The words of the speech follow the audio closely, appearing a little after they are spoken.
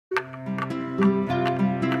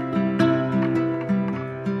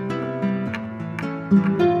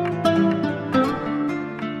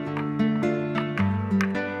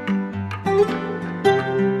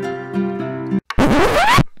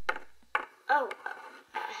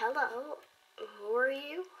Hello, who are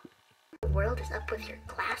you? The world is up with your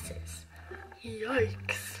glasses.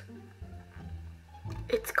 Yikes.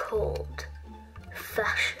 It's cold.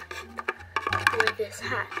 Fashion. Wear this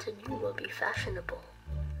hat and you will be fashionable.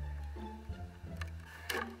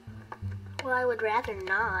 Well, I would rather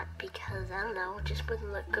not because, I don't know, it just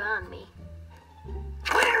wouldn't look good on me.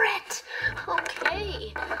 Wear it!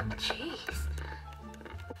 Okay. Jeez.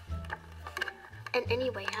 And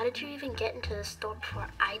anyway, how did you even get into the store before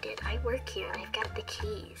I did? I work here and I've got the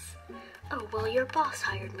keys. Oh, well, your boss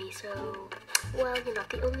hired me, so... Well, you're not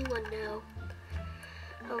the only one now.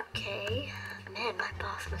 Okay. Man, my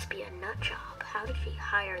boss must be a nut job. How did he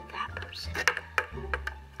hire that person?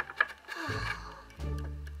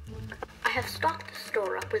 I have stocked the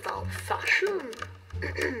store up with all fashionable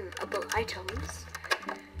items.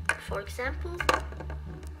 For example,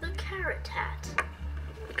 the carrot hat.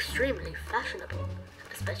 Extremely fashionable,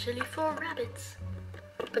 especially for rabbits.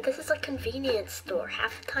 But this is a convenience store.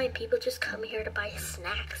 Half the time people just come here to buy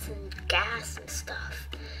snacks and gas and stuff.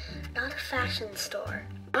 Not a fashion store.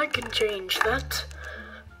 I can change that.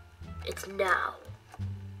 It's now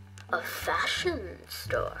a fashion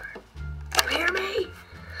store. Hear me?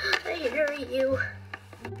 I hear you.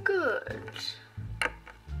 Good.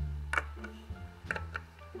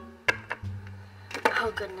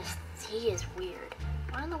 Oh goodness, he is weird.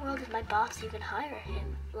 Why in the world did my boss even hire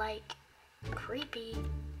him? Like, creepy.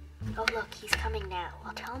 Oh look, he's coming now.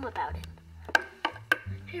 I'll tell him about it.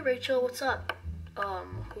 Hey Rachel, what's up?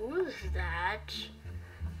 Who is that?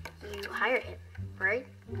 You hired him, right?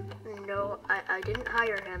 No, I didn't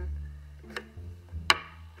hire him.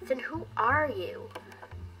 Then who are you?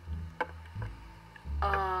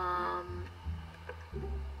 How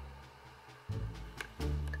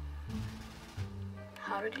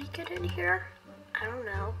did he get in here? I don't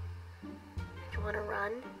know. You wanna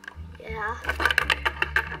run? Yeah.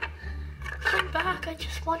 Come back, I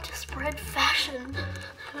just want to spread fashion.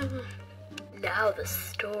 Now the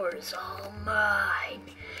store's all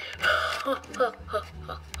mine.